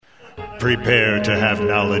Prepare to have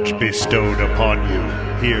knowledge bestowed upon you.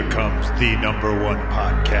 Here comes the #1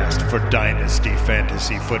 podcast for Dynasty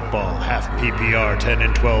Fantasy Football, half PPR 10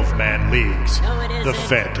 and 12 man leagues, the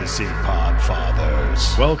Fantasy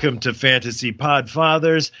Podfathers. Welcome to Fantasy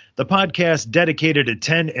Podfathers, the podcast dedicated to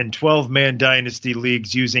 10 and 12 man Dynasty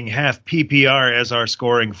leagues using half PPR as our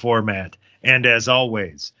scoring format. And as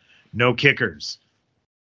always, no kickers.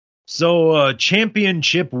 So,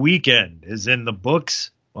 championship weekend is in the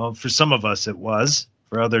books. Well, for some of us it was.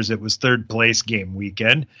 For others, it was third place game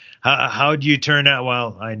weekend. How'd you turn out?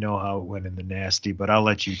 Well, I know how it went in the nasty, but I'll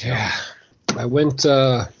let you tell. Yeah, I went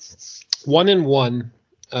 1-1.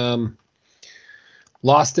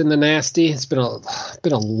 Lost in the nasty. It's been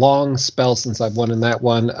a long spell since I've won in that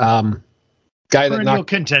one. Perennial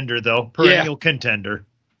contender, though. Perennial contender.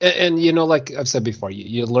 And you know, like I've said before,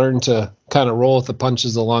 you learn to kind of roll with the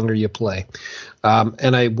punches the longer you play.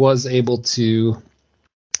 And I was able to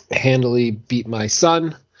handily beat my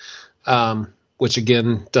son, which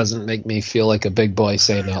again doesn't make me feel like a big boy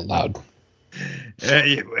saying out loud.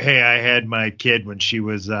 Hey, I had my kid when she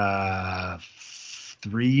was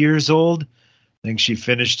 3 years old. I think she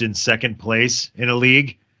finished in second place in a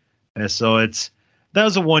league. And so that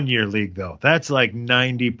was a 1 year league though. That's like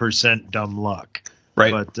 90% dumb luck.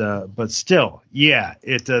 Right. But still, yeah,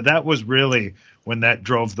 that was really when that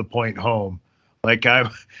drove the point home. Like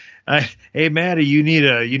hey Maddie, you need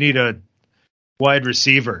a wide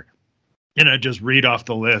receiver, and I just read off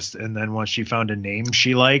the list, and then once she found a name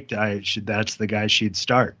she liked, that's the guy she'd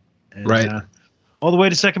start. And, right. All the way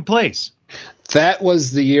to second place. That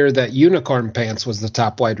was the year that Unicorn Pants was the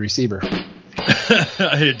top wide receiver.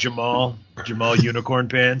 I had Jamal Unicorn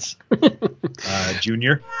Pants,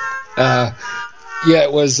 Junior. Yeah,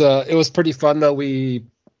 it was pretty fun though. We,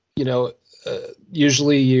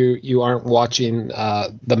 usually you aren't watching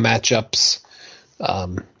the matchups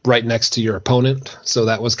right next to your opponent, so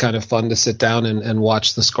that was kind of fun to sit down and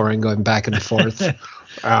watch the scoring going back and forth.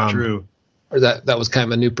 True. Or that was kind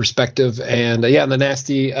of a new perspective. And in the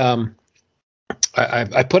nasty, I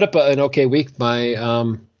put up an okay week.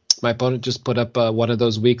 My opponent just put up one of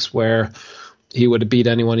those weeks where he would have beat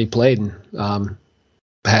anyone he played. And,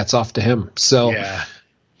 hats off to him. So, yeah.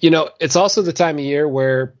 It's also the time of year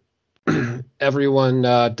where everyone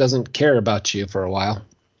doesn't care about you for a while.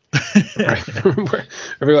 Right?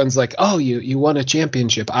 Everyone's like, oh, you won a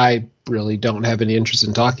championship. I really don't have any interest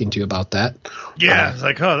in talking to you about that. Yeah, it's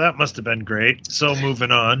like, oh, that must have been great. So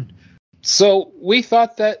moving on. So we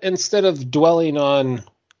thought that instead of dwelling on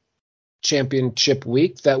championship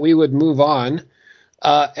week, that we would move on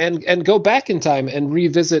and go back in time and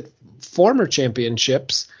revisit former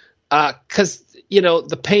championships, because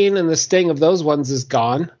the pain and the sting of those ones is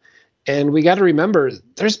gone, and we got to remember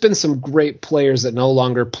there's been some great players that no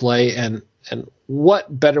longer play, and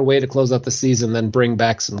what better way to close out the season than bring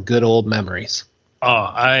back some good old memories. Oh,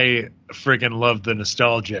 I friggin' love the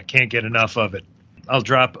nostalgia. Can't get enough of it. I'll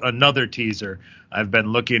drop another teaser. I've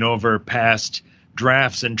been looking over past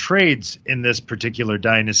drafts and trades in this particular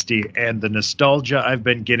dynasty, and the nostalgia I've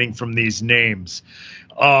been getting from these names.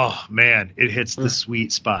 Oh, man, it hits the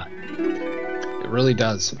sweet spot. It really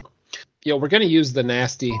does. We're going to use the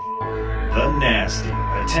nasty. The Nasty,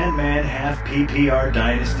 a 10-man half PPR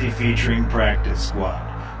dynasty featuring practice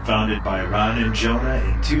squad. Founded by Ron and Jonah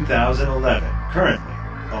in 2011, currently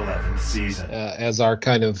 11th season. As our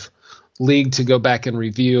kind of league to go back and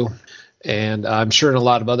review. And I'm sure in a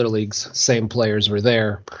lot of other leagues, same players were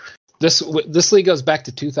there. This league goes back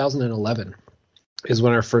to 2011 is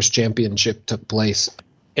when our first championship took place.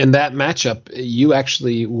 In that matchup, you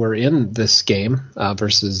actually were in this game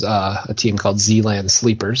versus a team called Zealand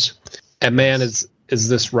Sleepers. And man, is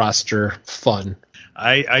this roster fun.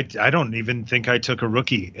 I don't even think I took a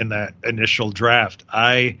rookie in that initial draft.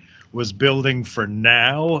 I was building for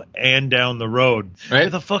now and down the road. Right?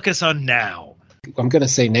 Where the fuck is on now? I'm going to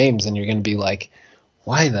say names, and you're going to be like,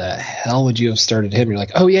 why the hell would you have started him? You're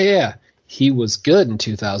like, oh, yeah. He was good in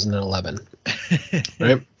 2011.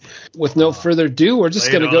 Right? With no further ado, we're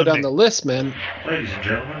just going to go down the list, man. Ladies and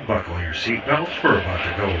gentlemen, buckle your seatbelts. We're about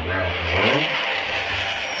to go around the world.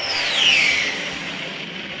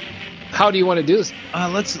 How do you want to do this?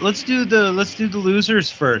 Let's do the losers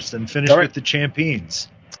first and finish with the champions.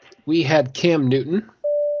 We had Cam Newton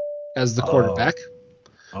as the quarterback.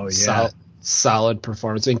 Oh yeah. Solid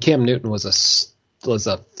performance. And Cam Newton was a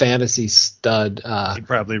fantasy stud. He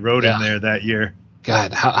probably rode in there that year.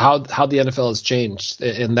 God, how the NFL has changed.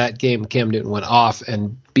 In that game, Cam Newton went off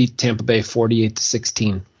and beat Tampa Bay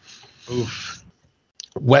 48-16. Oof.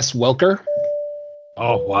 Wes Welker.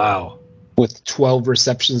 Oh wow. With 12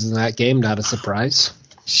 receptions in that game, not a surprise.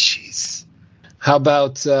 Jeez. How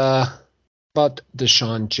about About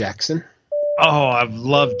Deshaun Jackson. Oh, I've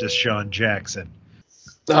loved Deshaun Jackson.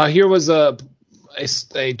 Here was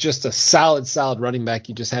just a solid running back.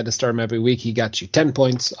 You just had to start him every week. He got you 10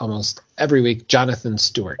 points almost every week. Jonathan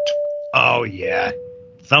Stewart. Oh, yeah.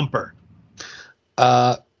 Thumper.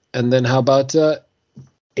 And then how about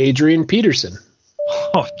Adrian Peterson?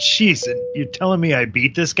 Oh, jeez. And you're telling me I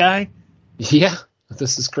beat this guy? Yeah,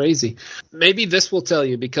 this is crazy. Maybe this will tell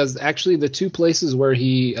you, because actually the two places where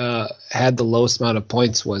he had the lowest amount of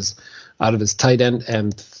points was out of his tight end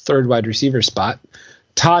and third wide receiver spot.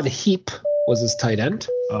 Todd Heap was his tight end.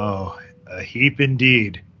 Oh, a heap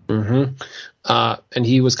indeed. Mm-hmm. And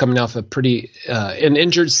he was coming off a pretty an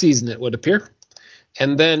injured season, it would appear.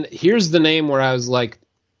 And then here's the name where I was like,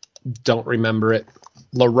 don't remember it.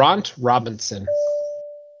 Laurent Robinson.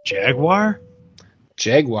 Jaguar,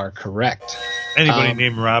 correct. Anybody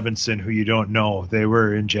named Robinson who you don't know, they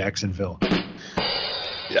were in Jacksonville.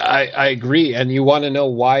 I agree. And you want to know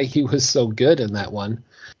why he was so good in that one?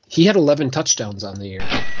 He had 11 touchdowns on the year.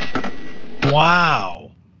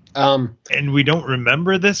 Wow. And we don't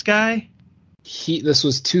remember this guy? This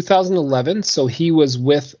was 2011, so he was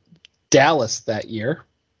with Dallas that year.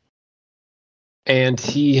 And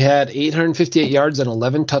he had 858 yards and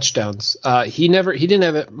 11 touchdowns. He didn't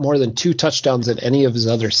have more than 2 touchdowns in any of his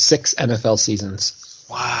other 6 NFL seasons.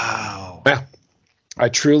 Wow. Yeah. I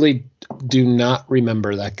truly do not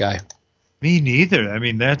remember that guy. Me neither. I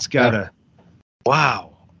mean, that's gotta.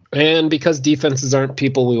 Wow. And because defenses aren't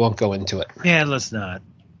people, we won't go into it. Yeah, let's not.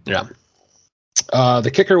 Yeah.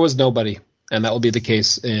 The kicker was nobody, and that will be the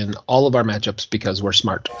case in all of our matchups because we're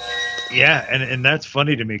smart. Yeah, and that's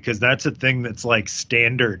funny to me because that's a thing that's like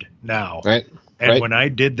standard now. Right. And when I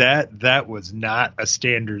did that, that was not a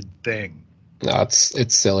standard thing. No,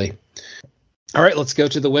 it's silly. All right, let's go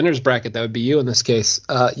to the winner's bracket. That would be you in this case.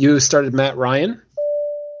 You started Matt Ryan.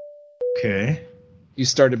 Okay. You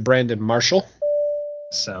started Brandon Marshall.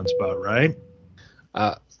 Sounds about right.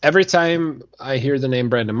 Every time I hear the name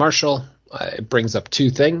Brandon Marshall, it brings up 2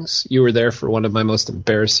 things. You were there for one of my most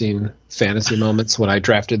embarrassing fantasy moments when I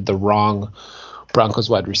drafted the wrong Broncos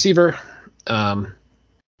wide receiver. I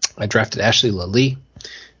drafted Ashley Lilly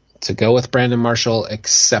to go with Brandon Marshall,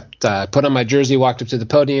 except I put on my jersey, walked up to the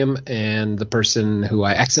podium, and the person who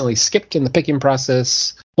I accidentally skipped in the picking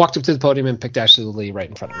process walked up to the podium and picked Ashley Lilly right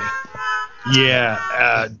in front of me.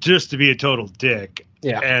 Yeah, just to be a total dick.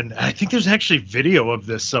 Yeah. And I think there's actually video of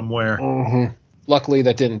this somewhere. Mm-hmm. Luckily,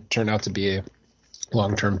 that didn't turn out to be a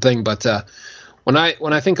long-term thing. But when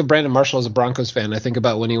I think of Brandon Marshall as a Broncos fan, I think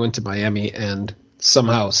about when he went to Miami and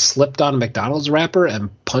somehow slipped on a McDonald's wrapper and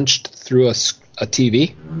punched through a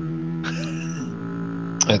TV.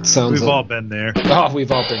 It sounds. We've all been there. Oh,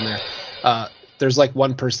 we've all been there. There's like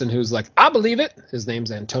one person who's like, I believe it. His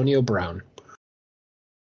name's Antonio Brown.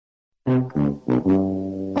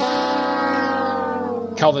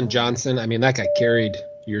 Calvin Johnson. I mean, that guy carried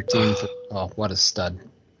your team. What a stud.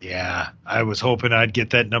 Yeah, I was hoping I'd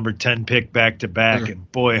get that number 10 pick back to back,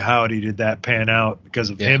 and boy, howdy did that pan out because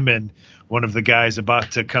of him and one of the guys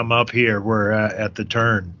about to come up here were at the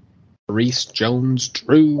turn. Maurice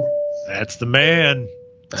Jones-Drew. That's the man.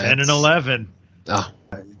 10 and 11. Oh.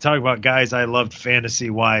 Talk about guys I loved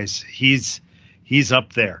fantasy-wise. He's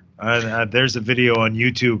up there. There's a video on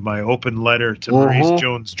YouTube, my open letter to Maurice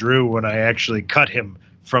Jones-Drew when I actually cut him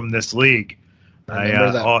from this league.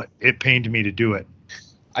 It pained me to do it.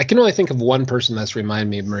 I can only think of one person that's reminded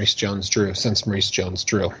me of Maurice Jones-Drew since Maurice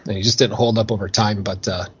Jones-Drew. And he just didn't hold up over time, but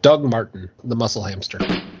Doug Martin, the muscle hamster.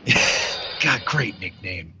 God, great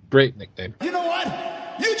nickname. Great nickname. You know what?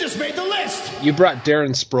 You just made the list. You brought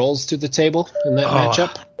Darren Sproles to the table in that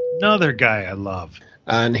matchup. Another guy I love.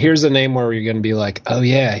 And here's a name where you're going to be like, oh,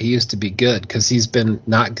 yeah, he used to be good because he's been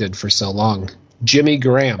not good for so long. Jimmy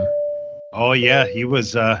Graham. Oh, yeah, he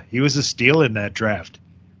was a steal in that draft.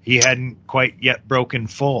 He hadn't quite yet broken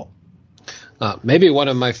full. Maybe one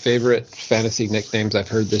of my favorite fantasy nicknames I've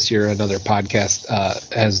heard this year, another podcast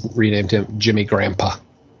has renamed him Jimmy Grandpa.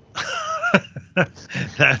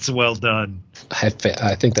 That's well done. I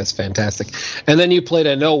think that's fantastic. And then you played,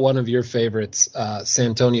 I know, one of your favorites,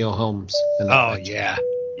 Santonio Holmes. Yeah.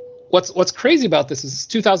 What's crazy about this is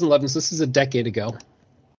 2011, so this is a decade ago.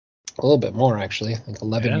 A little bit more, actually. I think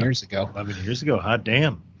 11 years ago. 11 years ago. Hot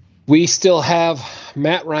damn. We still have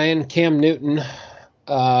Matt Ryan, Cam Newton,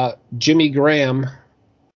 Jimmy Graham,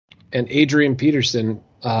 and Adrian Peterson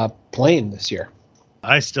playing this year.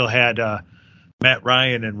 I still had Matt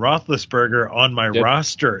Ryan and Roethlisberger on my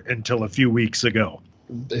roster until a few weeks ago.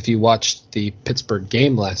 If you watched the Pittsburgh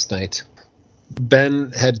game last night,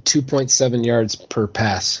 Ben had 2.7 yards per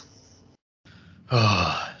pass.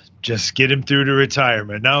 Oh, Just get him through to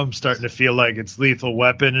retirement. Now I'm starting to feel like it's Lethal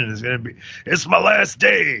Weapon, and it's my last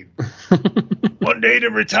day. One day to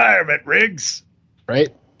retirement, Riggs. Right?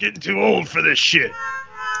 Getting too old for this shit.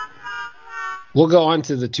 We'll go on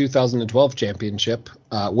to the 2012 championship,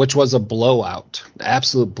 which was a blowout,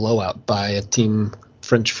 absolute blowout by a team,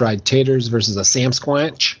 French Fried Taters versus a Sam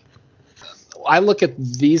Squanch. I look at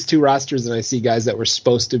these two rosters and I see guys that were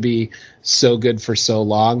supposed to be so good for so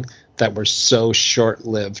long that were so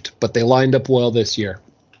short-lived, but they lined up well this year.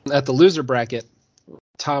 At the loser bracket,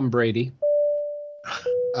 Tom Brady.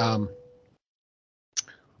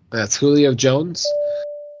 That's Julio Jones.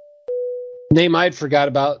 Name I'd forgot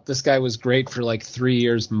about. This guy was great for like 3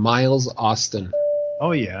 years. Miles Austin.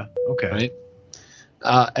 Oh, yeah. Okay. Right.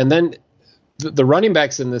 And then the running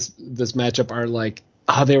backs in this matchup are like,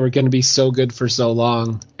 they were going to be so good for so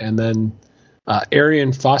long. And then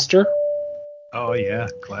Arian Foster. Oh, yeah.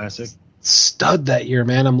 Classic. Stud that year,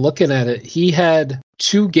 man. I'm looking at it. He had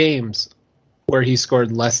 2 games where he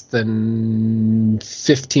scored less than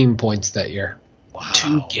 15 points that year. Wow.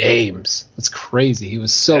 2 games. That's crazy. He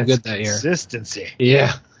was so good that year. Consistency.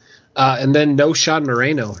 Yeah. And then No Sean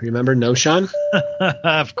Moreno. Remember No Sean?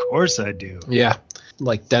 Of course I do. Yeah.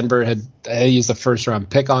 Like Denver had used the first round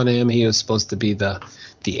pick on him. He was supposed to be the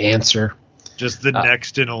answer. Just the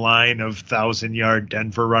next in a line of 1,000-yard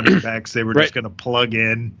Denver running backs they were just going to plug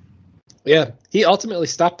in. Yeah. He ultimately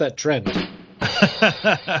stopped that trend.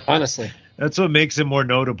 Honestly. That's what makes him more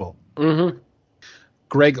notable. Mm-hmm.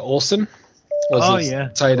 Greg Olson was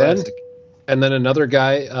tight end. And then another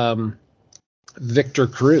guy, Victor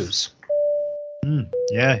Cruz.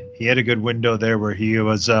 Yeah, he had a good window there where he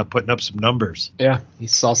was putting up some numbers. Yeah, he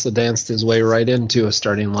salsa danced his way right into a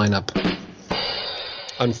starting lineup.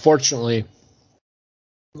 Unfortunately,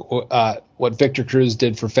 what Victor Cruz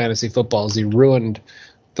did for fantasy football is he ruined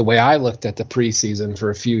the way I looked at the preseason for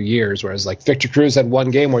a few years, whereas like Victor Cruz had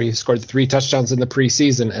one game where he scored 3 touchdowns in the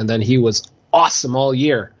preseason, and then he was awesome all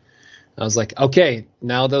year. I was like, okay,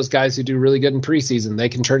 now those guys who do really good in preseason, they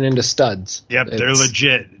can turn into studs. Yep, they're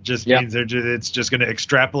legit. It just means it's just going to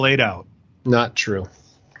extrapolate out. Not true.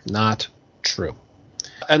 Not true.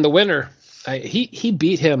 And the winner, he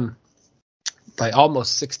beat him by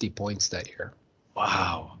almost 60 points that year.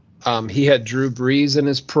 Wow. He had Drew Brees in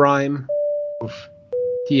his prime. Oof.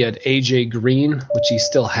 He had A.J. Green, which he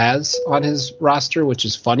still has on his roster, which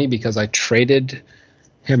is funny because I traded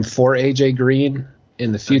him for A.J. Green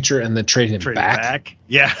in the future and then traded him back.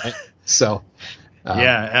 Yeah. Right? So.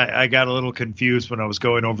 I got a little confused when I was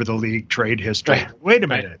going over the league trade history. Right. Wait a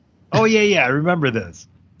minute. Oh, yeah, I remember this.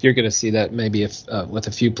 You're going to see that maybe if with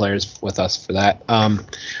a few players with us for that.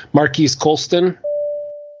 Marquise Colston.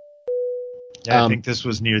 Yeah, I think this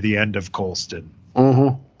was near the end of Colston.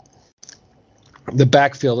 Mm-hmm. The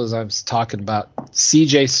backfield, as I was talking about,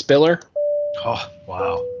 C.J. Spiller. Oh,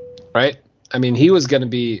 wow. Right? I mean, you were going to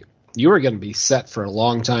be set for a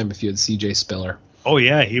long time if you had C.J. Spiller. Oh,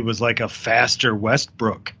 yeah, he was like a faster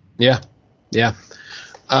Westbrook. Yeah.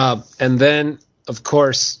 And then, of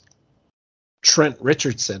course, Trent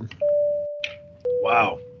Richardson.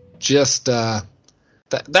 Wow. Just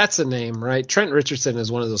that's a name, right? Trent Richardson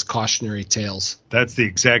is one of those cautionary tales. That's the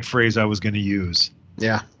exact phrase I was going to use.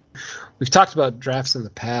 Yeah. We've talked about drafts in the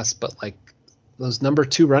past, but like those number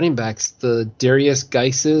 2 running backs, the Darius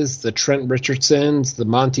Geises, the Trent Richardsons, the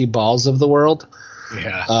Monty Balls of the world.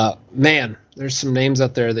 Yeah. Man, there's some names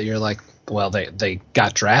out there that you're like, well, they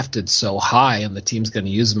got drafted so high and the team's going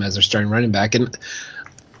to use them as their starting running back. And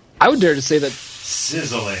I would dare to say that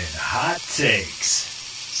sizzling hot takes.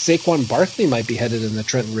 Saquon Barkley might be headed in the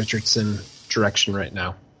Trent Richardson direction right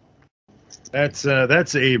now. That's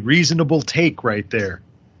a reasonable take right there.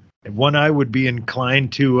 And one I would be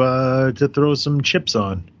inclined to throw some chips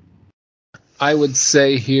on. I would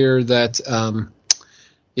say here that,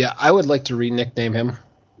 I would like to re-nickname him.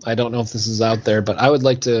 I don't know if this is out there, but I would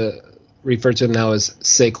like to refer to him now as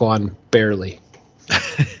Saquon Barely.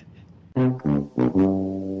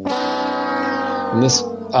 And this,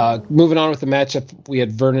 moving on with the matchup, we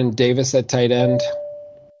had Vernon Davis at tight end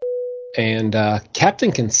and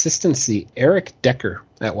Captain Consistency, Eric Decker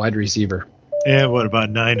at wide receiver. Yeah, what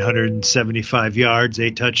about 975 yards,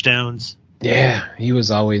 8 touchdowns? Yeah, he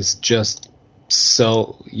was always just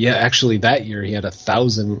so. Yeah, actually, that year he had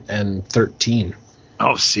 1,013.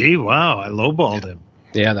 Oh, see, wow, I lowballed him.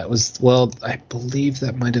 Yeah, that was I believe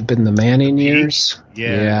that might have been the Manning years.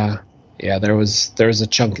 Yeah. There was a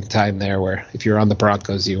chunk of time there where if you were on the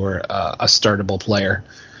Broncos, you were a startable player.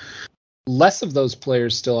 Less of those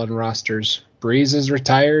players still on rosters. Breeze is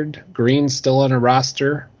retired. Green's still on a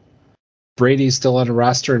roster. Brady's still on a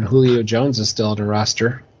roster, and Julio Jones is still on a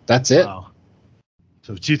roster. That's it. Wow.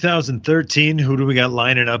 So 2013, who do we got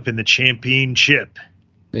lining up in the championship?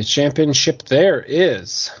 The championship there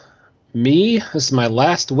is me. This is my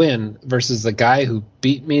last win versus the guy who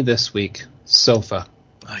beat me this week, Sofa.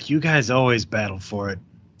 You guys always battle for it.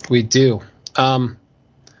 We do.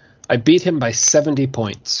 I beat him by 70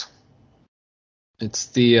 points. It's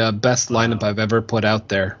the best lineup I've ever put out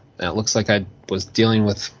there. And it looks like I was dealing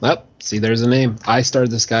with... Oh, see, there's a name. I started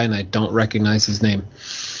this guy, and I don't recognize his name.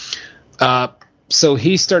 So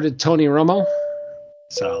he started Tony Romo.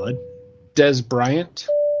 Solid. Des Bryant.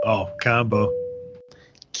 Oh, combo.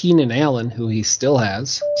 Keenan Allen, who he still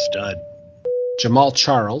has. Stud. Jamal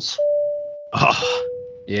Charles. Oh,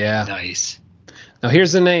 yeah. nice. Now,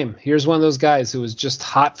 here's the name. Here's one of those guys who was just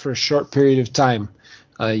hot for a short period of time.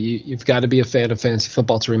 You've got to be a fan of fantasy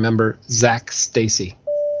football to remember Zach Stacy.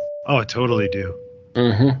 Oh, I totally do.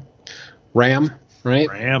 Mm-hmm. Ram, right?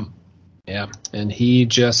 Ram. Yeah, and he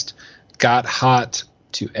just got hot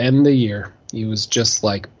to end the year. He was just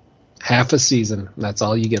like half a season. That's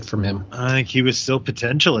all you get from him. I think he was still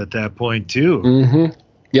potential at that point, too. Mm-hmm.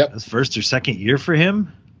 Yep. That's first or second year for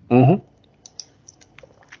him? Mm-hmm.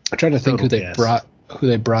 I'm trying to think Total who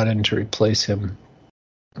they brought in to replace him.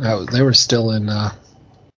 They were still in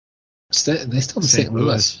they still in St.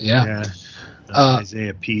 Louis. Yeah.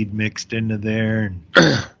 Isaiah Peed mixed into there.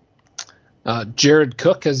 Jared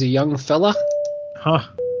Cook as a young fella. Huh.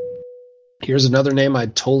 Here's another name I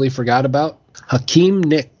totally forgot about. Hakeem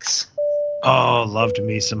Nicks. Oh, loved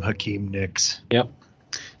me some Hakeem Nicks. Yep.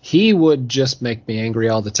 He would just make me angry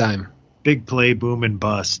all the time. Big play, boom, and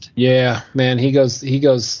bust. Yeah, man. He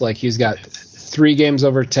goes like he's got 3 games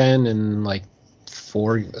over 10 and like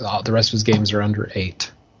 4. The rest of his games are under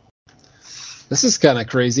 8. This is kind of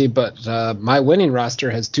crazy, but my winning roster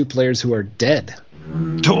has 2 players who are dead.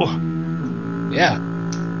 Oh. Yeah,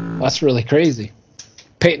 that's really crazy.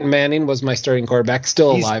 Peyton Manning was my starting quarterback,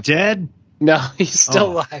 still alive. He's dead? No, he's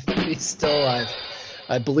still alive. He's still alive.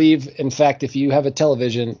 I believe, in fact, if you have a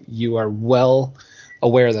television, you are well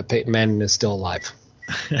aware that Peyton Manning is still alive.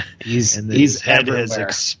 He's his head everywhere. has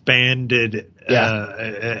expanded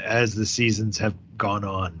as the seasons have gone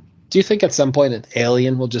on. Do you think at some point an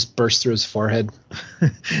alien will just burst through his forehead?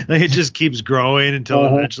 Like it just keeps growing until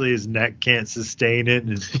eventually his neck can't sustain it,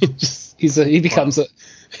 and he becomes a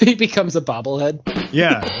bobblehead.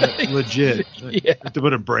 Yeah, legit. Yeah. Have to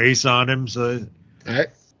put a brace on him. So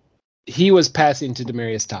he was passing to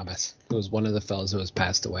Demaryius Thomas, who was one of the fellows who has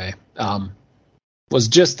passed away. Was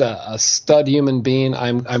just a stud human being.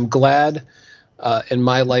 I'm glad in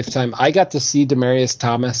my lifetime I got to see Demaryius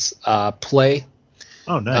Thomas play.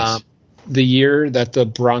 Oh, nice. The year that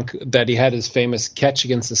that he had his famous catch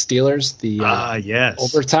against the Steelers, yes,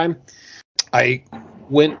 overtime. I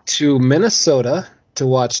went to Minnesota to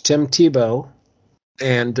watch Tim Tebow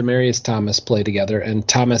and Demaryius Thomas play together, and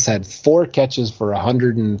Thomas had 4 catches for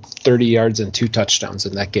 130 yards and 2 touchdowns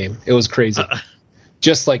in that game. It was crazy.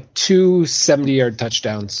 Just like 2 70-yard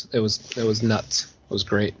touchdowns. It was nuts. It was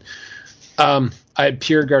great. I had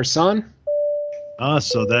Pierre Garçon.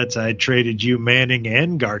 So I traded you Manning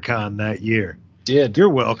and Garcon that year. Did. You're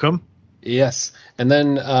welcome. Yes. And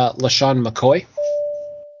then LaShawn McCoy.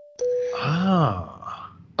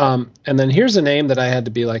 And then here's a name that I had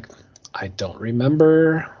to be like, I don't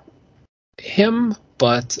remember him,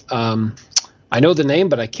 but I know the name,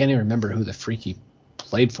 but I can't even remember who the freak he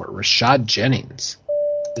played for. Rashad Jennings.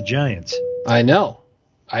 The Giants. I know.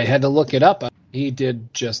 I had to look it up. He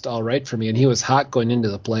did just all right for me, and he was hot going into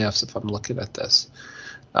the playoffs if I'm looking at this.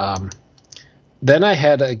 Then I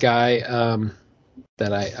had a guy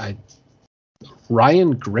that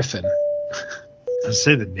Ryan Griffin. I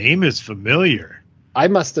say the name is familiar. I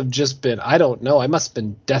must have just been, I don't know, I must have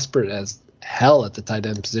been desperate as hell at the tight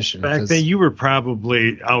end position. Back then, you were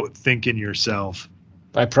probably out thinking yourself.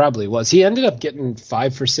 I probably was. He ended up getting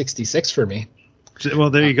 5 for 66 for me. Well,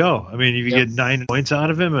 there you go. I mean, if you get 9 points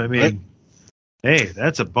out of him, I mean, right. Hey,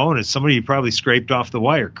 that's a bonus. Somebody you probably scraped off the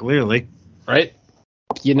wire, clearly. Right.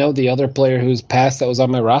 You know, the other player who's passed that was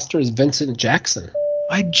on my roster is Vincent Jackson.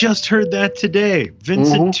 I just heard that today.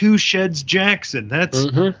 Vincent Two Sheds Jackson. That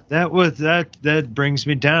brings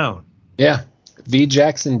me down. Yeah. V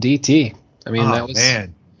Jackson DT. I mean, that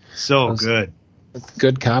was good.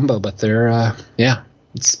 Good combo, but they're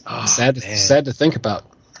it's sad to think about.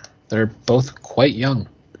 They're both quite young.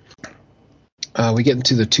 We get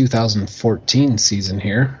into the 2014 season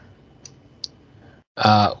here,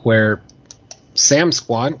 where Sam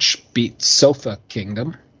Squanch beat Sofa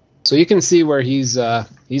Kingdom. So you can see where he's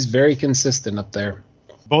very consistent up there.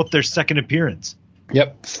 Both their second appearance.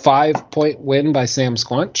 Yep, 5-point win by Sam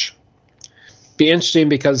Squanch. Be interesting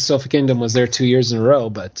because Sofa Kingdom was there 2 years in a row,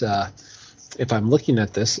 but if I'm looking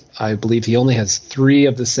at this, I believe he only has 3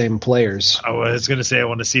 of the same players. I was going to say I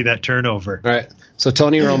want to see that turnover. All right. So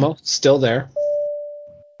Tony Romo, still there.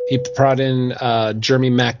 He brought in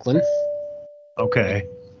Jeremy Maclin. Okay.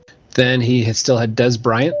 Then he still had Des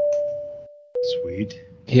Bryant. Sweet.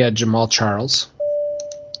 He had Jamal Charles.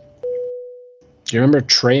 Do you remember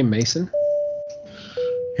Trey Mason?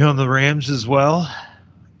 You on the Rams as well?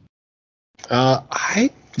 I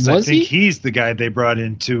think he's the guy they brought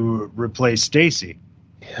in to replace Stacy.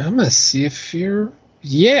 Yeah, I'm gonna see if you're.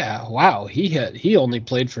 Yeah, wow. He only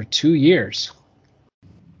played for 2 years.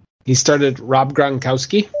 He started Rob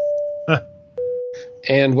Gronkowski,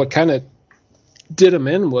 and what kind of did him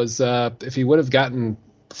in was if he would have gotten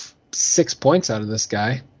 6 points out of this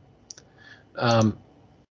guy,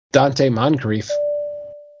 Dante Moncrief.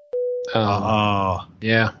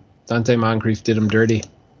 Yeah, Dante Moncrief did him dirty.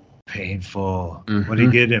 Painful. Mm-hmm. What did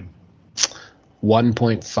he get him?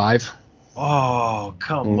 1.5. Oh,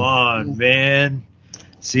 come on, man.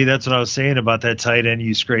 See, that's what I was saying about that tight end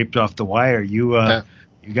you scraped off the wire. You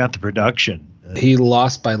got the production. He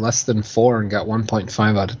lost by less than 4 and got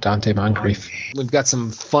 1.5 out of Dante Moncrief. We've got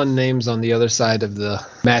some fun names on the other side of the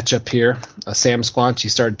matchup here. Sam Squanch, he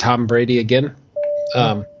started Tom Brady again.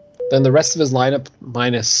 Then the rest of his lineup,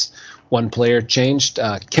 minus one player, changed.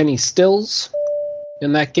 Kenny Stills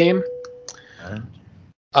in that game.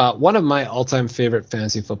 One of my all-time favorite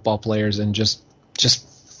fantasy football players and just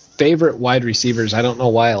favorite wide receivers. I don't know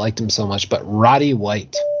why I liked him so much, but Roddy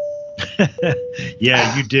White.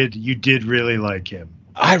 Yeah, you did really like him.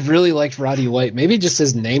 I really liked Roddy White. Maybe just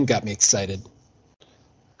his name got me excited.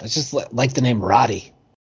 I just like the name Roddy.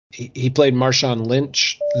 He played Marshawn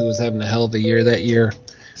Lynch, who was having a hell of a year that year.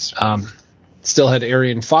 Still had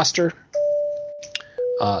Arian Foster,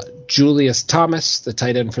 Julius Thomas, the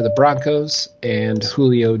tight end for the Broncos, and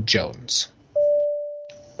Julio Jones.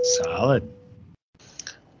 Solid.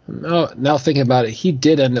 Now thinking about it, he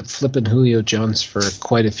did end up flipping Julio Jones for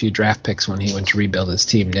quite a few draft picks when he went to rebuild his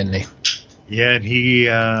team, didn't he? Yeah, and he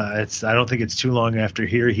I don't think it's too long after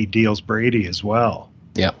here he deals Brady as well.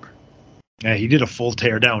 Yep. Yeah, he did a full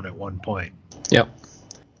teardown at one point. Yep.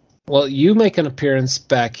 Well, you make an appearance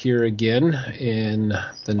back here again in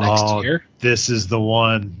the next year. This is the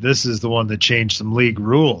one. This is the one that changed some league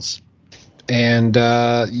rules. And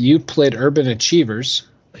you played Urban Achievers.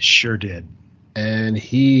 I sure did. And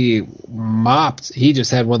he mopped. He just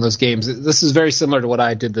had one of those games. This is very similar to what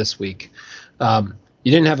I did this week. You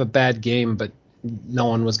didn't have a bad game, but no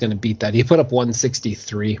one was going to beat that. He put up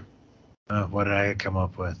 163. What did I come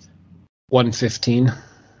up with? 115.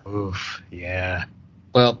 Oof, yeah.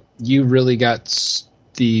 Well, you really got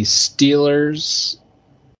the Steelers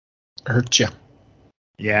hurt you.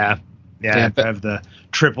 Yeah. If I have the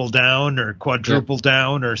triple down or quadruple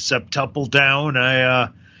down or septuple down, I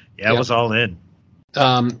was all in.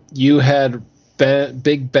 You had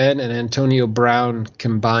Big Ben and Antonio Brown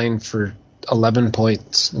combined for 11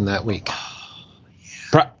 points in that week.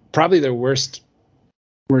 Probably their worst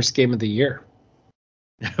game of the year.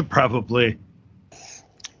 Probably.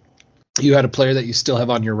 You had a player that you still have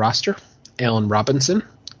on your roster, Allen Robinson.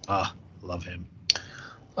 Love him.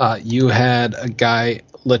 You had a guy,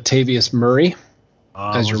 Latavius Murray,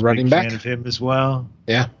 as your running back. Fan of him as well.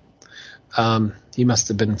 Yeah. He must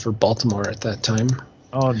have been for Baltimore at that time.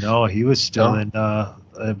 Oh, no, he was still in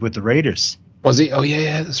with the Raiders. Was he? Oh,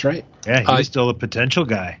 yeah, that's right. Yeah, he was still a potential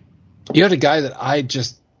guy. You had a guy that I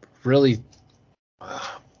just really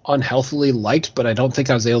unhealthily liked, but I don't think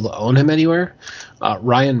I was able to own him anywhere.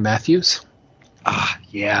 Ryan Matthews.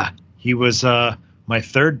 Yeah. He was my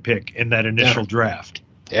third pick in that initial draft.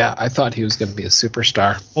 Yeah, I thought he was going to be a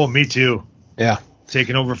superstar. Oh, me too. Yeah.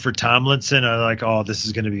 Taking over for Tomlinson, I like, this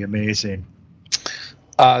is going to be amazing.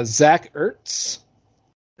 Zach Ertz.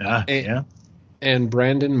 Yeah. And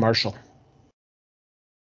Brandon Marshall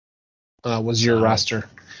was your roster.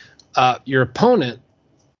 Your opponent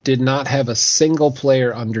did not have a single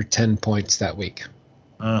player under 10 points that week.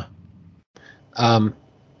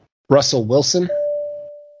 Russell Wilson,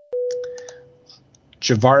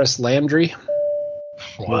 Javaris Landry.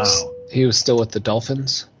 Wow. He was still with the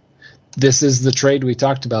Dolphins. This is the trade we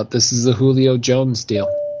talked about. This is the Julio Jones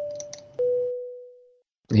deal.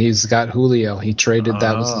 He's got Julio. He traded.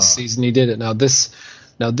 That was the season he did it. Now this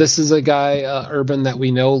is a guy, Urban, that we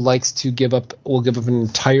know likes to will give up an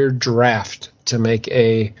entire draft to make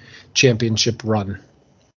a championship run.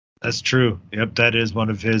 That's true. Yep, that is one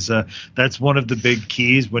of his. That's one of the big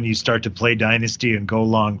keys when you start to play Dynasty and go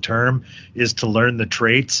long term is to learn the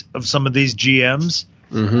traits of some of these GMs.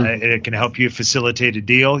 Mm-hmm. It can help you facilitate a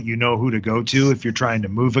deal. You know who to go to if you're trying to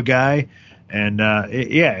move a guy. And,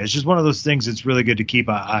 it's just one of those things that's really good to keep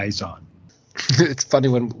our eyes on. It's funny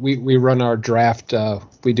when we run our draft,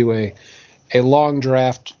 we do a long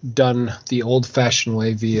draft done the old-fashioned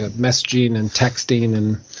way via messaging and texting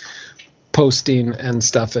and posting and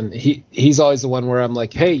stuff. And he's always the one where I'm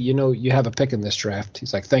like, hey, you have a pick in this draft.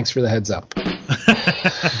 He's like, thanks for the heads up.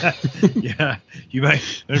 Yeah, you might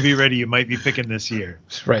be ready. You might be picking this year.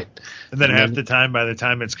 Right. And then half the time, by the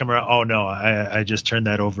time it's come around, oh, no, I just turned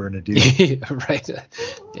that over in a deal. Right.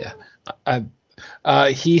 Yeah.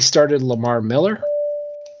 He started Lamar Miller.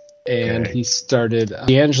 And he started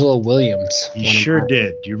D'Angelo Williams. He sure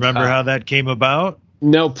did. Do you remember how that came about?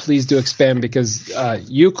 No, please do expand because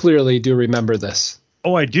you clearly do remember this.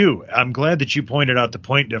 Oh, I do. I'm glad that you pointed out the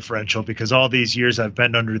point differential because all these years I've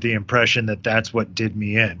been under the impression that that's what did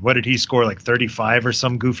me in. What did he score, like 35 or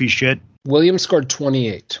some goofy shit? Williams scored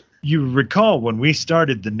 28. You recall when we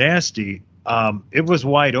started the Nasty, it was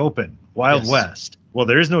wide open, Wild West. Well,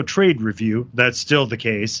 there is no trade review. That's still the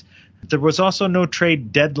case. There was also no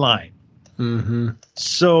trade deadline. Mm-hmm.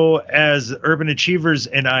 So as Urban Achievers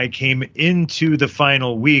and I came into the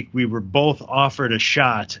final week, we were both offered a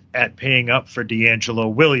shot at paying up for D'Angelo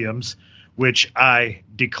Williams, which I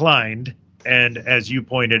declined. And as you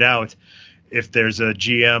pointed out, if there's a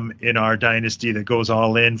GM in our dynasty that goes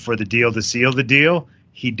all in for the deal to seal the deal,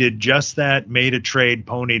 he did just that, made a trade,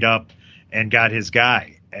 ponied up, and got his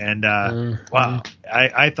guy. And wow,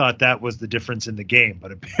 I thought that was the difference in the game,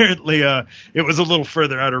 but apparently it was a little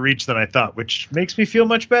further out of reach than I thought, which makes me feel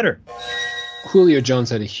much better. Julio Jones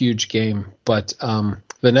had a huge game, but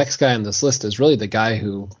the next guy on this list is really the guy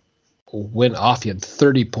who went off. He had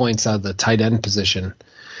 30 points out of the tight end position,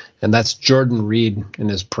 and that's Jordan Reed in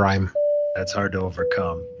his prime. That's hard to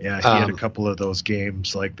overcome. Yeah, he had a couple of those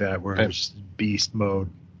games like that where it was beast mode.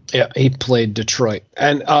 Yeah, he played Detroit.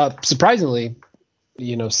 And surprisingly,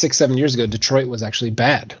 6-7 years ago, Detroit was actually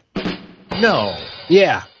bad. No.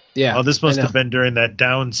 Yeah. Oh, this must have been during that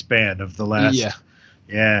down span of the last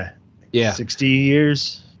 60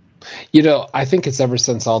 years. I think it's ever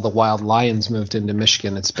since all the Wild Lions moved into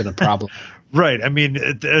Michigan, it's been a problem. Right. I mean,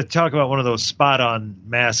 talk about one of those spot-on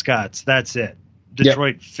mascots. That's it.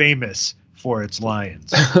 Detroit famous for its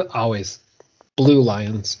Lions. Always. Blue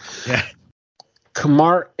Lions. Yeah.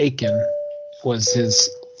 Kamar Aiken was his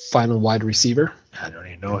final wide receiver. I don't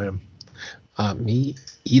even know him. Me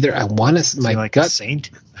either. I want to. My like gut. A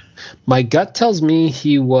saint. My gut tells me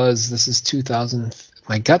he was. This is 2000.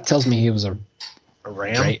 My gut tells me he was a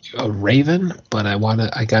ram, a Raven. But I want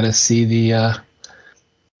to. I gotta see the.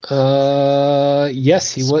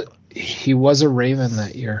 Yes, he was. He was a Raven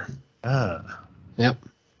that year. Yep.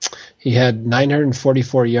 He had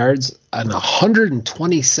 944 yards and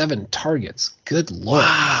 127 targets. Good Lord.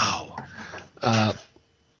 Wow.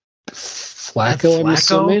 Flacco, I'm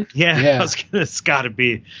assuming? Yeah. It's got to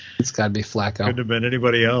be. It's got to be Flacco. Couldn't have been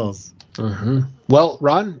anybody else. Mm-hmm. Well,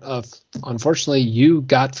 Ron, unfortunately, you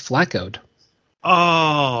got Flacco'd.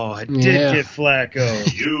 Oh, I did get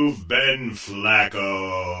Flacco. You've been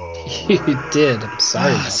Flacco. You did. I'm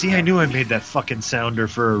sorry. See, I knew I made that fucking sounder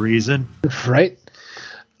for a reason. Right?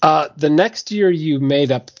 The next year you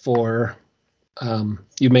made up for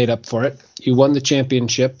it. You won the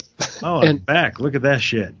championship. Oh, I'm back. Look at that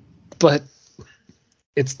shit. But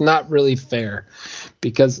it's not really fair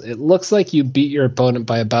because it looks like you beat your opponent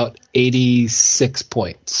by about 86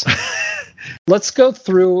 points. Let's go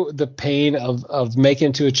through the pain of making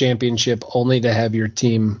it to a championship only to have your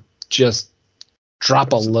team just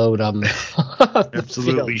drop a load on the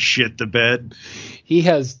absolutely field. Shit the bed. He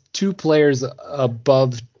has 2 players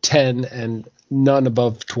above 10 and none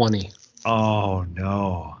above 20. Oh,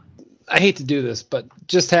 no. I hate to do this, but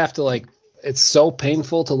just have to it's so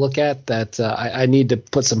painful to look at that I need to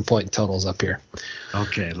put some point totals up here.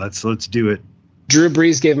 Okay, let's do it. Drew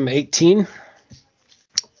Brees gave him 18.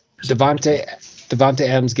 Devontae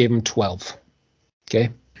Adams gave him 12. Okay.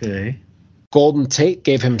 Golden Tate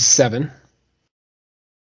gave him 7.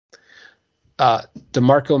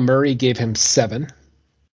 DeMarco Murray gave him 7.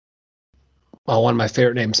 One of my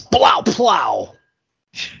favorite names, Blau Plow.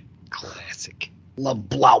 Classic. Love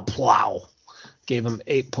Blau Plow. Gave him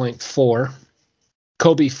 8.4.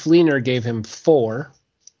 Kobe Fleener gave him 4.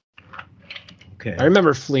 Okay. I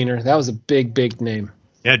remember Fleener. That was a big, big name.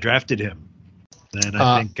 Yeah, drafted him. Then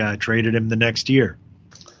I think traded him the next year.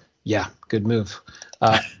 Yeah, good move.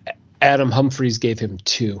 Adam Humphries gave him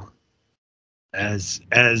 2. As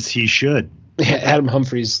he should. Yeah, Adam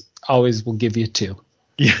Humphries always will give you 2.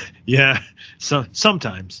 Yeah. So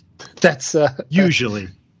sometimes. That's usually.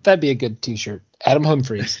 That'd be a good T-shirt. Adam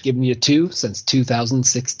Humphries, giving you 2 since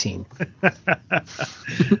 2016. I'd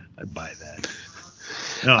buy that.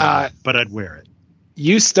 No, but I'd wear it.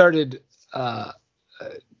 You started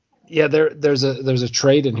Yeah, there's a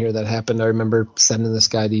trade in here that happened. I remember sending this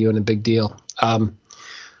guy to you in a big deal.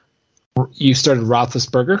 You started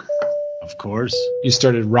Roethlisberger. Of course. You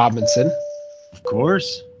started Robinson. Of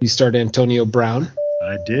course. You started Antonio Brown.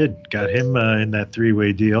 I did. Got him in that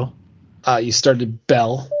 3-way deal. You started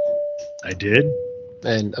Bell. I did.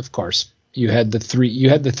 And of course, you had the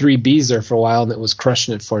three Bs there for a while, and it was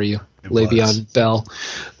crushing it for you. Le'Veon Bell.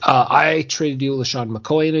 I traded you LaShawn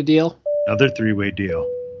McCoy in a deal. Another 3-way deal.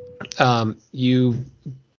 You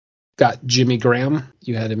got Jimmy Graham.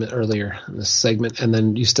 You had him earlier in this segment, and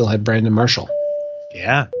then you still had Brandon Marshall.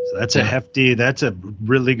 Yeah, so that's a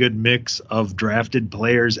really good mix of drafted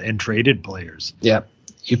players and traded players. Yeah.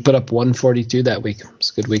 You put up 142 that week.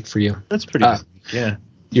 It's a good week for you. That's pretty good. Yeah.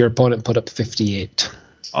 Your opponent put up 58.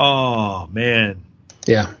 Oh, man.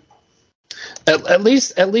 Yeah. At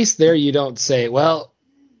least there you don't say, well,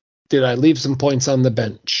 did I leave some points on the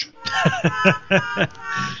bench?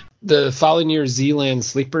 The following year, Zealand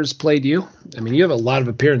Sleepers played you. I mean, you have a lot of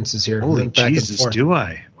appearances here. Holy Jesus, do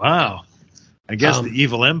I? Wow. I guess the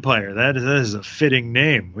Evil Empire. That is a fitting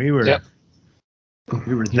name. We were there.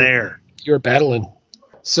 You were battling.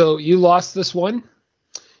 So you lost this one.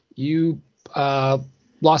 You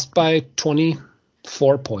lost by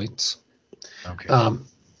 24 points. Okay.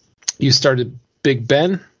 You started Big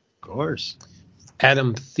Ben. Of course.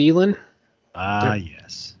 Adam Thielen.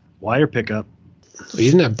 Yes. Wire pickup. Well,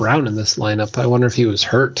 you didn't have Brown in this lineup. I wonder if he was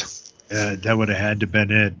hurt. That would have had to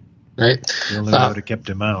been it. Right. The only way would have kept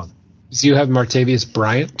him out. So you have Martavius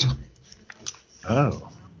Bryant. Oh.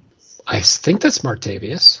 I think that's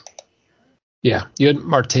Martavius. Yeah, you had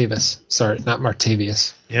Martavis. Sorry, not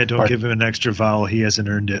Martavius. Yeah, don't give him an extra vowel. He hasn't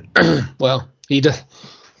earned it. Well, he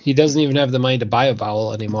doesn't even have the money to buy a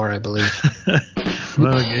vowel anymore, I believe.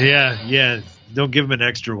 Well, yeah. Don't give him an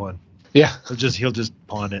extra one. Yeah. He'll just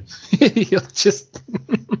pawn it. He'll just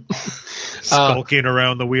skulking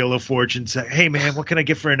around the Wheel of Fortune saying, hey, man, what can I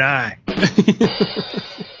get for an eye?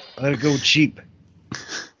 Let it go cheap.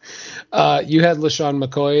 You had LaShawn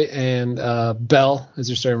McCoy and Bell as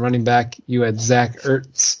your starting running back. You had Zach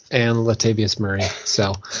Ertz and Latavius Murray.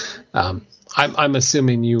 So I'm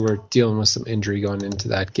assuming you were dealing with some injury going into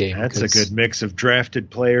that game. That's a good mix of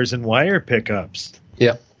drafted players and wire pickups.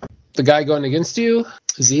 Yep. The guy going against you,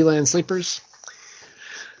 Zealand Sleepers.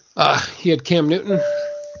 He had Cam Newton,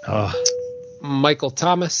 Michael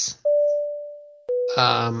Thomas,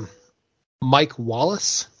 Mike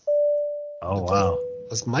Wallace. Oh, wow.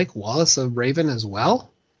 Was Mike Wallace a Raven as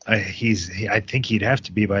well? I think he'd have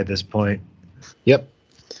to be by this point. Yep.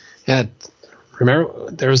 Yeah. Remember,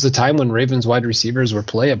 there was a time when Ravens wide receivers were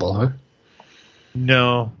playable, huh?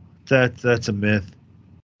 No, that's a myth.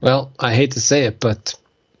 Well, I hate to say it, but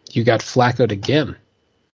you got Flacco'd again.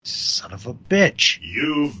 Son of a bitch.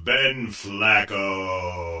 You've been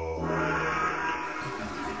Flacco.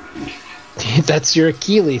 That's your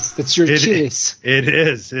Achilles. That's your Achilles. It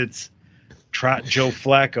is. It's Trot Joe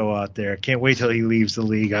Flacco out there. Can't wait till he leaves the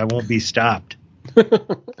league. I won't be stopped.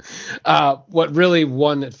 What really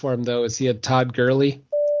won it for him, though, is he had Todd Gurley,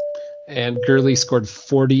 and Gurley scored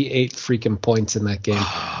 48 freaking points in that game.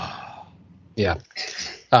 Yeah.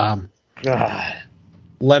 God.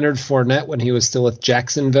 Leonard Fournette when he was still with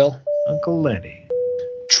Jacksonville. Uncle Lenny.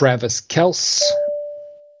 Travis Kelce.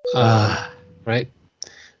 Right?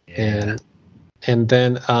 Yeah. And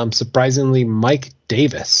then, surprisingly, Mike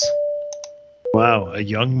Davis. Wow, a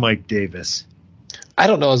young Mike Davis. I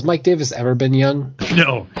don't know. Has Mike Davis ever been young?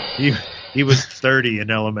 No, he was 30 in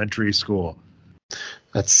elementary school.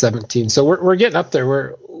 That's 17. So we're getting up there.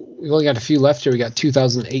 We've only got a few left here. We got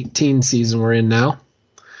 2018 season we're in now.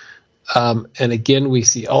 And again, we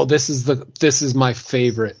see. Oh, this is my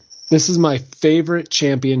favorite. This is my favorite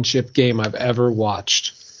championship game I've ever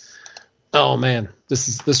watched. Oh man,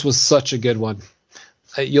 this was such a good one.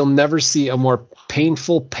 You'll never see a more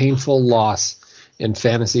painful loss in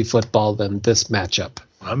fantasy football than this matchup.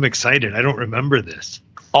 I'm excited. I don't remember this.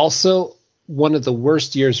 Also, one of the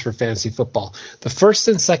worst years for fantasy football. The first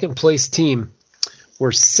and second place team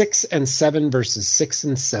were 6-7 versus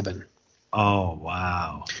 6-7. Oh,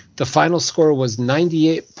 wow. The final score was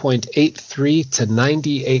 98.83 to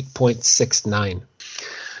 98.69.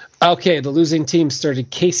 Okay, the losing team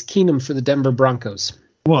started Case Keenum for the Denver Broncos.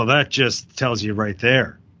 Well, that just tells you right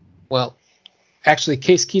there. Well, actually,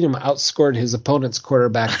 Case Keenum outscored his opponent's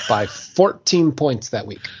quarterback by 14 points that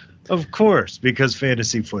week. Of course, because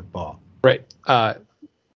fantasy football. Right.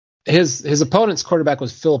 His opponent's quarterback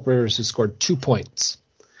was Phillip Rivers, who scored 2 points.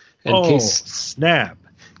 And snap.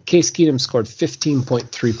 Case Keenum scored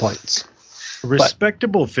 15.3 points.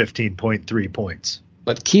 Respectable 15.3 points.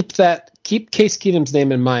 But keep that keep Case Keenum's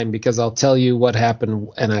name in mind, because I'll tell you what happened,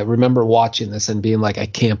 and I remember watching this and being like, I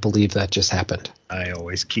can't believe that just happened. I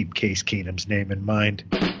always keep Case Keenum's name in mind.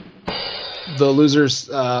 The losers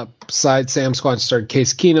side, Sam Squanch started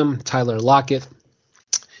Case Keenum, Tyler Lockett,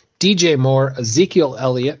 DJ Moore, Ezekiel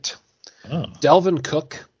Elliott, Delvin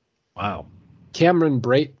Cook, wow, Cameron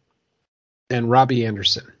Brate, and Robbie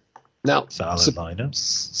Anderson. Now, solid lineup.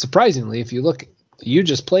 Surprisingly, if you look, you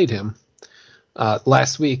just played him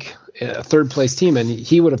last week, a third-place team, and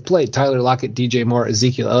he would have played Tyler Lockett, DJ Moore,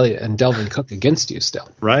 Ezekiel Elliott, and Delvin Cook against you still.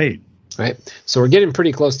 Right. So we're getting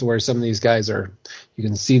pretty close to where some of these guys are. You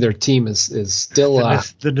can see their team is still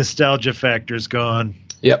the nostalgia factor's gone.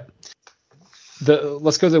 Yep.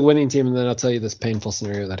 Let's go to the winning team, and then I'll tell you this painful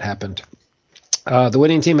scenario that happened. The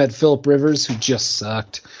winning team had Phillip Rivers, who just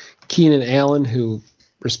sucked, Keenan Allen, who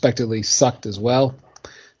respectively sucked as well,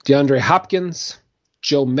 DeAndre Hopkins,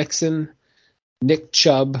 Joe Mixon, Nick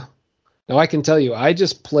Chubb. Now I can tell you, I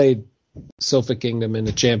just played Sofa Kingdom in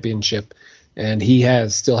the championship, and he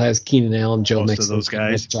still has Keenan Allen, Joe Mixon. Most of those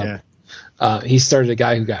guys, yeah. He started a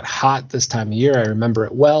guy who got hot this time of year. I remember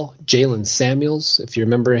it well. Jalen Samuels, if you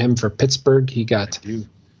remember him for Pittsburgh, he got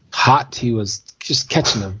hot. He was just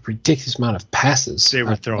catching a ridiculous amount of passes. They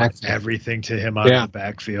were throwing everything to him out of the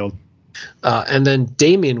backfield. And then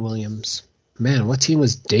Damian Williams. Man, what team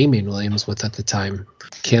was Damian Williams with at the time?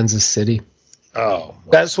 Kansas City. Oh.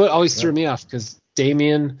 That's what always threw me off, because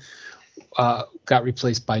Damian got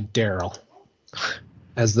replaced by Darryl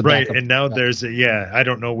as the backup. Right, and now there's I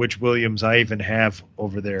don't know which Williams I even have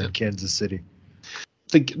over there in Kansas City.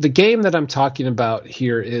 The game that I'm talking about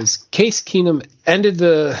here is Case Keenum ended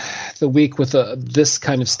the week with this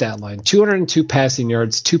kind of stat line: 202 passing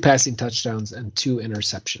yards, 2 passing touchdowns, and 2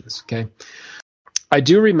 interceptions. Okay, I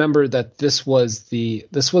do remember that this was the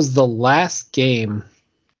last game.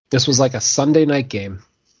 This was like a Sunday night game.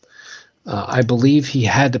 I believe he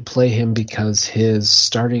had to play him because his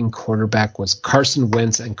starting quarterback was Carson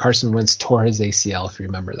Wentz, and Carson Wentz tore his ACL, if you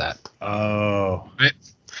remember that. Oh. Right.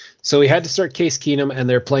 So he had to start Case Keenum, and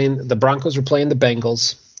the Broncos were playing the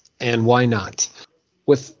Bengals, and why not?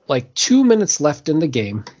 With like 2 minutes left in the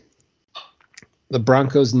game, the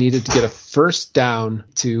Broncos needed to get a first down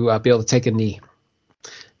to be able to take a knee.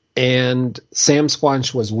 And Sam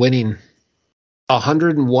Squanch was winning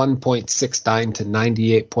 101.69 to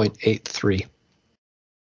 98.83.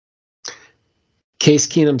 Case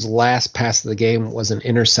Keenum's last pass of the game was an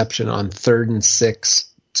interception on 3rd and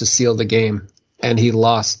 6 to seal the game, and he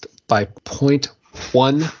lost by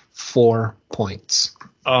 0.14 points.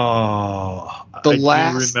 Oh, I do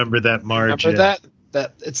remember that margin. Remember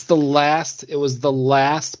that it was the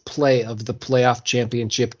last play of the playoff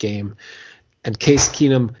championship game, and Case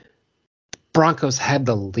Keenum, Broncos had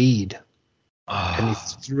the lead. And he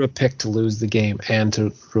threw a pick to lose the game and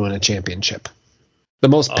to ruin a championship. The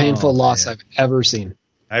most painful loss I've ever seen.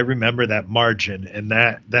 I remember that margin, and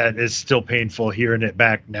that is still painful hearing it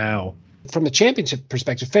back now. From the championship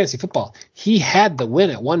perspective, fantasy football, he had the win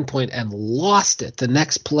at one point and lost it the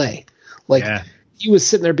next play. He was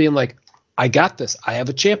sitting there being like, I got this. I have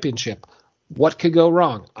a championship. What could go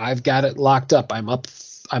wrong? I've got it locked up. I'm up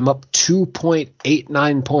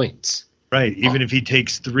 2.89 points. Right. Even if he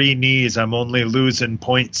takes 3 knees, I'm only losing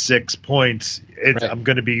 0.6 points. I'm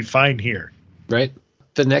going to be fine here. Right.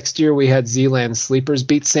 The next year we had Zealand Sleepers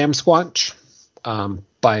beat Sam Squanch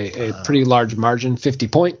by a pretty large margin, 50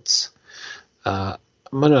 points. I'm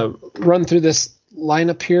going to run through this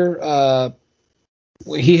lineup here.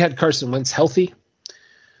 He had Carson Wentz healthy.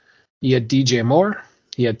 He had DJ Moore.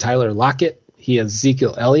 He had Tyler Lockett. He has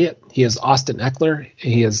Ezekiel Elliott. He has Austin Eckler.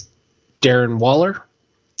 He has Darren Waller.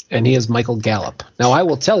 And he has Michael Gallup. Now, I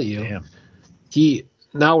will tell you,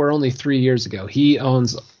 now we're only 3 years ago. He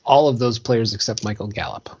owns all of those players except Michael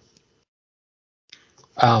Gallup.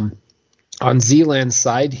 On Zealand's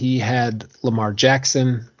side, he had Lamar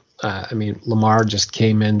Jackson. Lamar just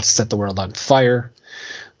came in to set the world on fire.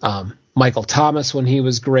 Michael Thomas when he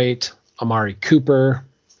was great. Amari Cooper.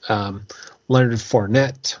 Leonard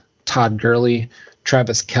Fournette. Todd Gurley.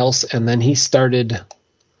 Travis Kelce. And then he started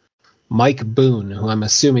Mike Boone, who I'm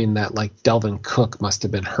assuming that like Delvin Cook must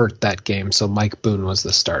have been hurt that game, so Mike Boone was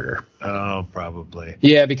the starter. Oh, probably.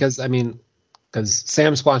 Yeah, because Sam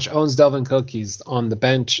Squanch owns Delvin Cook, he's on the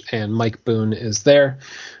bench, and Mike Boone is there.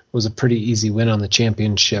 It was a pretty easy win on the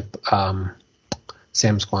championship. Sam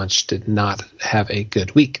Squanch did not have a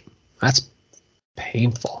good week. That's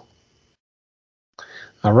painful.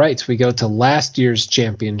 All right, we go to last year's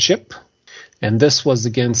championship. And this was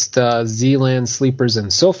against Zealand Sleepers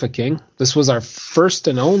and Sofa King. This was our first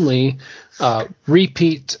and only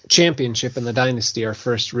repeat championship in the dynasty, our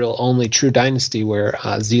first real only true dynasty where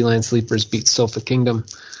Zealand Sleepers beat Sofa Kingdom.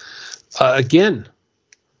 Again,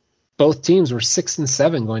 both teams were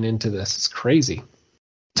 6-7 going into this. It's crazy.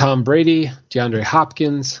 Tom Brady, DeAndre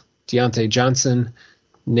Hopkins, Deontay Johnson,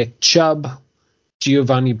 Nick Chubb,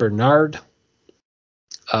 Giovanni Bernard,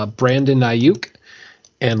 Brandon Ayuk,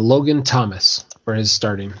 and Logan Thomas were his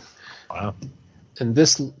starting. Wow. In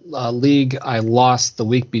this league, I lost the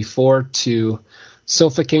week before to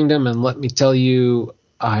Sofa Kingdom, and let me tell you,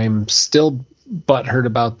 I'm still butthurt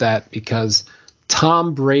about that because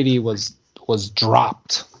Tom Brady was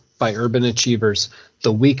dropped by Urban Achievers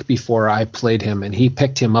the week before I played him, and he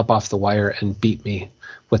picked him up off the wire and beat me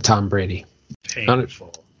with Tom Brady.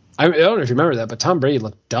 Painful. I don't know if you remember that, but Tom Brady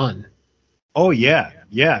looked done. Oh, yeah,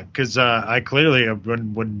 because I clearly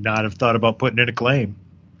would not have thought about putting in a claim.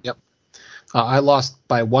 Yep. I lost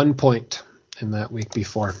by 1 point in that week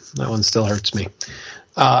before. That one still hurts me.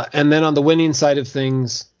 And then on the winning side of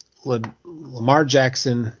things, Lamar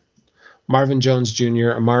Jackson, Marvin Jones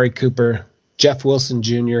Jr., Amari Cooper, Jeff Wilson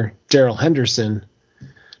Jr., Darrell Henderson,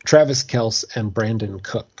 Travis Kelce, and Brandon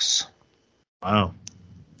Cooks. Wow.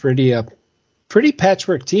 Pretty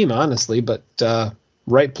patchwork team, honestly, but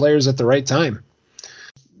right players at the right time.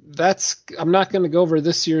 I'm not going to go over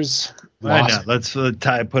this year's Why loss. not? Let's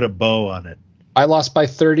put a bow on it. I lost by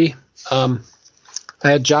 30. I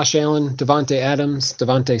had Josh Allen, Devontae Adams,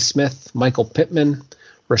 Devontae Smith, Michael Pittman,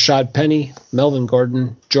 Rashad Penny, Melvin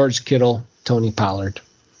Gordon, George Kittle, Tony Pollard.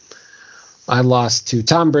 I lost to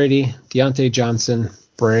Tom Brady, Deontay Johnson,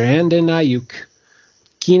 Brandon Ayuk,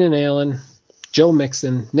 Keenan Allen, Joe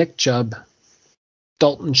Mixon, Nick Chubb,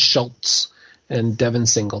 Dalton Schultz, and Devin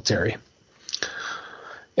Singletary.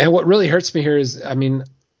 And what really hurts me here is,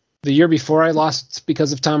 the year before I lost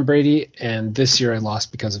because of Tom Brady, and this year I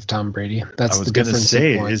lost because of Tom Brady. That's the difference. I was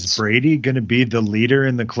going to say, is Brady going to be the leader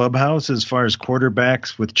in the clubhouse as far as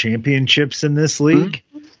quarterbacks with championships in this league?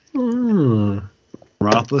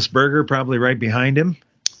 Roethlisberger probably right behind him.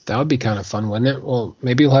 That would be kind of fun, wouldn't it? Well,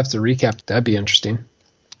 maybe we'll have to recap. That'd be interesting.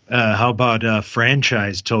 How about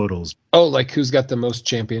franchise totals? Oh, like who's got the most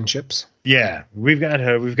championships? Yeah, we've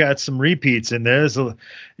got some repeats in there.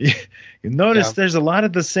 You notice there's a lot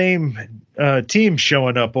of the same teams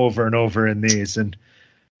showing up over and over in these, and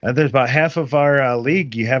there's about half of our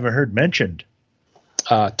league you haven't heard mentioned.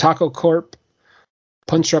 Taco Corp,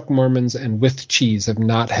 Punch Truck Mormons, and With Cheese have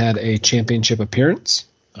not had a championship appearance.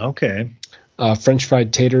 Okay. French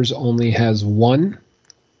Fried Taters only has one.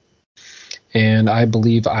 And I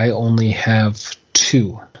believe I only have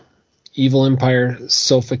two. Evil Empire,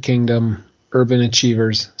 Sofa Kingdom, Urban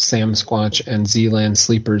Achievers, Sam Squatch, and Zealand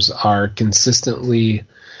Sleepers are consistently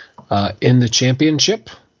in the championship.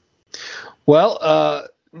 Well,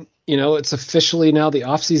 it's officially now the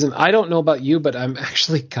off season. I don't know about you, but I'm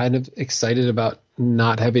actually kind of excited about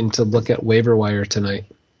not having to look at waiver wire tonight.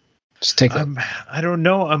 Just take I don't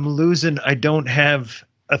know. I'm losing. I don't have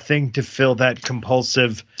a thing to fill that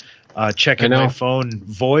compulsive checking my phone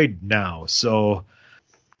void now. So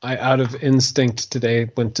I, out of instinct today,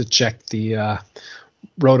 went to check the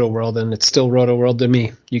Roto World, and it's still Roto World to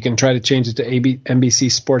me. You can try to change it to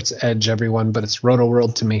NBC Sports Edge, everyone, but it's Roto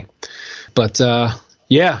World to me. But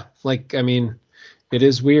it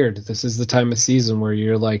is weird. This is the time of season where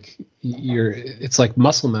it's like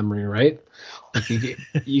muscle memory, right? Like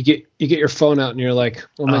you get your phone out and you're like,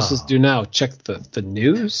 what am I supposed to do now? Check the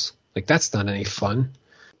news? Like, that's not any fun.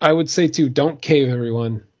 I would say too, don't cave,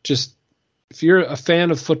 everyone. Just, if you're a fan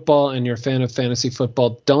of football and you're a fan of fantasy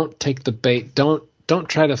football, don't take the bait. Don't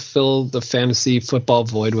try to fill the fantasy football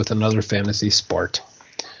void with another fantasy sport.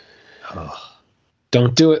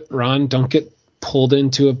 Don't do it, Ron. Don't get pulled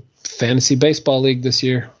into a fantasy baseball league this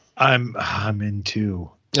year. I'm in two.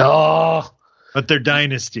 Oh, but they're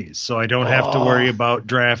dynasties, so I don't have to worry about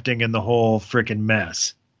drafting in the whole freaking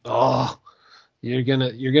mess. Oh, you're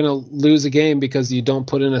gonna lose a game because you don't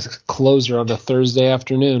put in a closer on a Thursday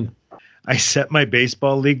afternoon. I set my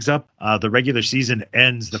baseball leagues up. The regular season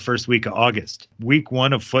ends the first week of August. Week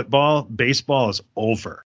 1 of football, baseball is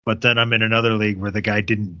over. But then I'm in another league where the guy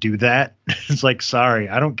didn't do that. It's like, sorry,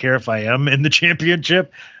 I don't care if I am in the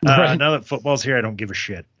championship. Right. Now that football's here, I don't give a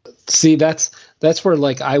shit. See, that's where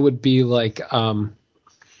I would be if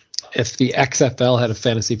the XFL had a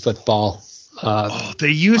fantasy football. They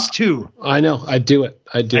used to. I know. I do it.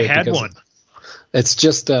 I had one. It's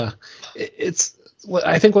just it's what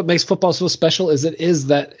I think what makes football so special is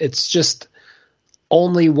that it's just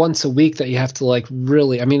only once a week that you have to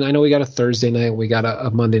really. I mean, I know we got a Thursday night, we got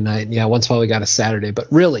a Monday night, and once in a while we got a Saturday, but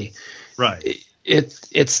really, Right.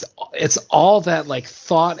 It's all that like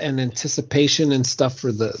thought and anticipation and stuff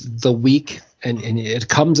for the week, and it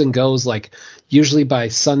comes and goes. Like usually by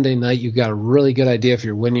Sunday night, you got a really good idea if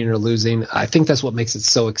you're winning or losing. I think that's what makes it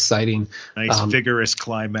so exciting. Nice vigorous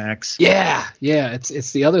climax. Yeah.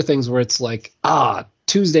 It's the other things where it's like,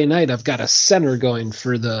 Tuesday night I've got a center going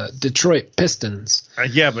for the Detroit Pistons.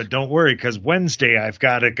 Yeah, but don't worry, because Wednesday I've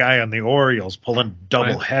got a guy on the Orioles pulling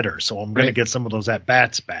double header, so I'm going to get some of those at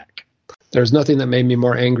bats back. There's nothing that made me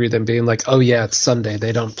more angry than being like, oh yeah, it's Sunday,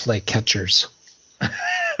 they don't play catchers.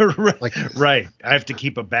 Right. I have to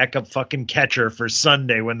keep a backup fucking catcher for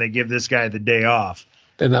Sunday when they give this guy the day off.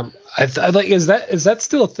 And I like, is that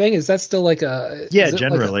still a thing? Is that still like a? Yeah,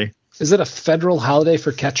 generally. Is it a federal holiday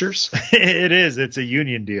for catchers? It is. It's a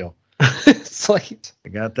union deal. It's like I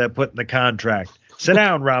got that put in the contract. Sit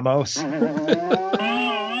down, Ramos.